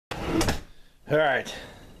All right,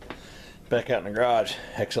 back out in the garage,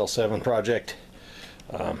 XL7 project.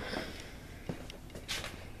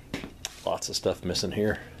 Lots of stuff missing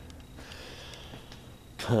here.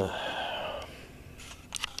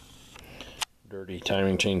 Dirty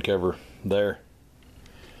timing chain cover there.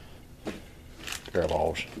 Grab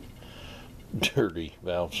valves. Dirty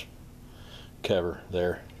valves cover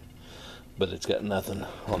there. But it's got nothing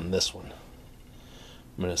on this one.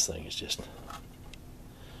 I mean, this thing is just...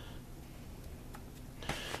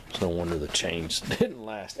 It's no wonder the chains didn't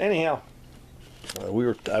last. Anyhow,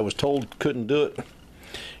 I was told couldn't do it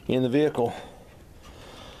in the vehicle,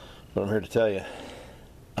 but I'm here to tell you,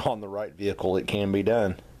 on the right vehicle it can be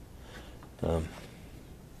done.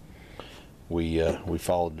 We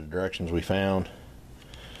followed the directions we found,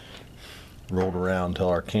 rolled around till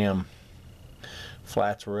our cam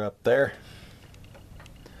flats were up there,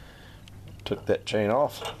 took that chain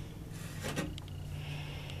off,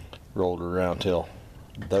 rolled it around till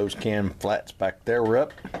those cam flats back there were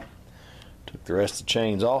up, took the rest of the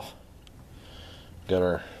chains off, got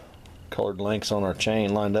our colored links on our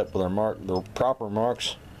chain lined up with our the proper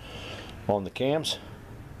marks on the cams,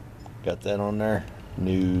 got that on there,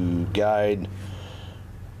 new guide,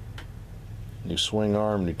 new swing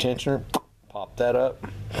arm, new tensioner, pop that up,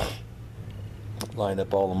 lined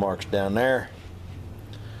up all the marks down there,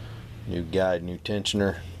 new guide, new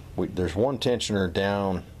tensioner. There's one tensioner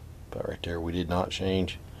down about right there we did not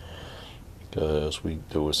change because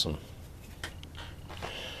there was some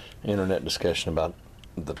internet discussion about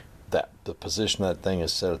the position that thing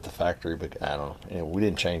is set at the factory, but I don't know. Anyway, we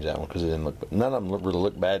didn't change that one because it didn't look. None of them really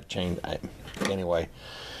look bad. Anyway,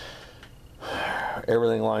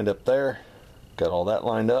 everything lined up there. Got all that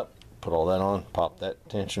lined up. Put all that on. Pop that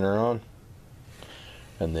tensioner on,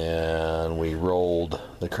 and then we rolled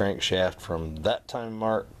the crankshaft from that timing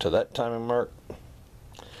mark to that timing mark.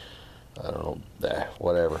 I don't know,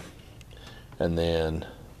 whatever. And then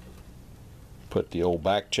put the old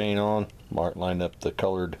back chain on. Lined up the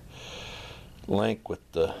colored link with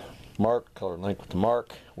the mark,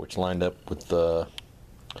 which lined up with the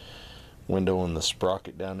window and the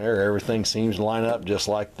sprocket down there. Everything seems to line up just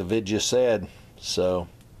like the vid just said. So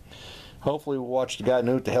hopefully we'll watch the guy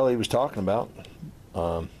knew what the hell he was talking about.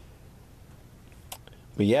 But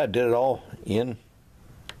yeah, did it all in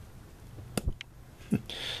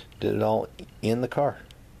the car.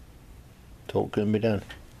 Told it couldn't be done.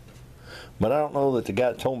 But I don't know that the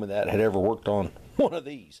guy that told me that had ever worked on one of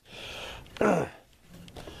these.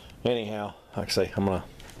 Anyhow, like I say, tomorrow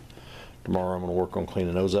I'm gonna work on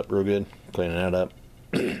cleaning those up real good, cleaning that up.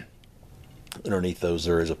 Underneath those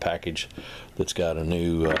there is a package that's got a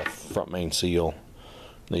new front main seal.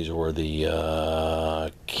 These are where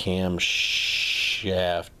the camshaft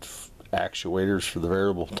actuators for the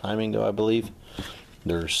variable timing go, I believe.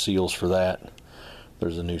 There's seals for that.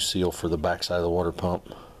 There's a new seal for the back side of the water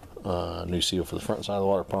pump. New seal for the front side of the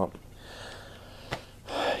water pump.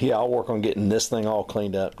 Yeah, I'll work on getting this thing all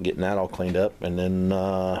cleaned up, and then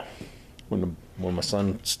when my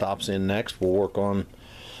son stops in next, we'll work on.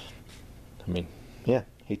 I mean, yeah,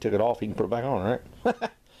 he took it off. He can put it back on, right?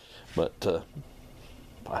 But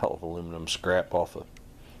pile of aluminum scrap off the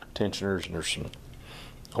tensioners, and there's a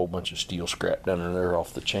whole bunch of steel scrap down in there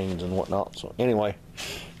off the chains and whatnot. So anyway,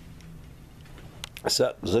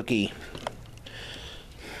 SueSuckie,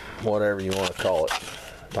 whatever you want to call it,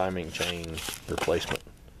 timing chain replacement.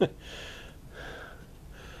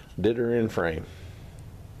 Did her in frame.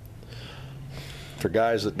 For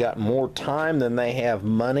guys that got more time than they have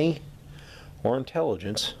money or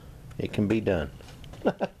intelligence, it can be done.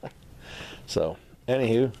 So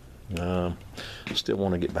anywho, still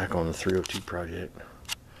want to get back on the 302 project.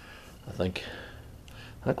 I think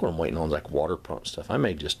what I'm waiting on is like water pump stuff. I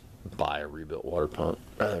may just buy a rebuilt water pump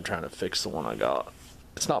rather than trying to fix the one I got.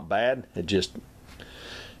 It's not bad, it just,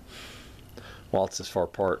 while it's this far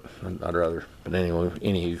apart, I'd rather. But anyway,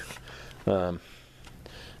 anywho,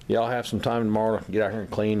 yeah, I'll have some time tomorrow to get out here and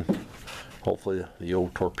clean. Hopefully the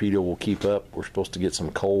old torpedo will keep up. We're supposed to get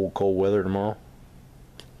some cold weather tomorrow.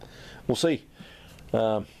 We'll see.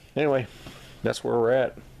 Anyway, that's where we're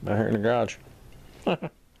at, out here in the garage.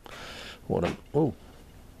 What a, oh,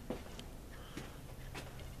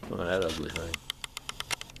 that ugly thing.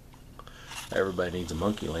 Everybody needs a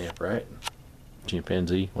monkey lamp, right?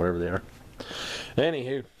 Chimpanzee, whatever they are.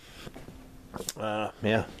 Anywho,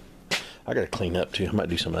 yeah, I gotta clean up too. I might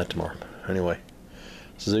do some of that tomorrow. Anyway,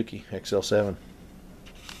 SueSuckie XL7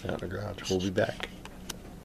 out in the garage. We'll be back.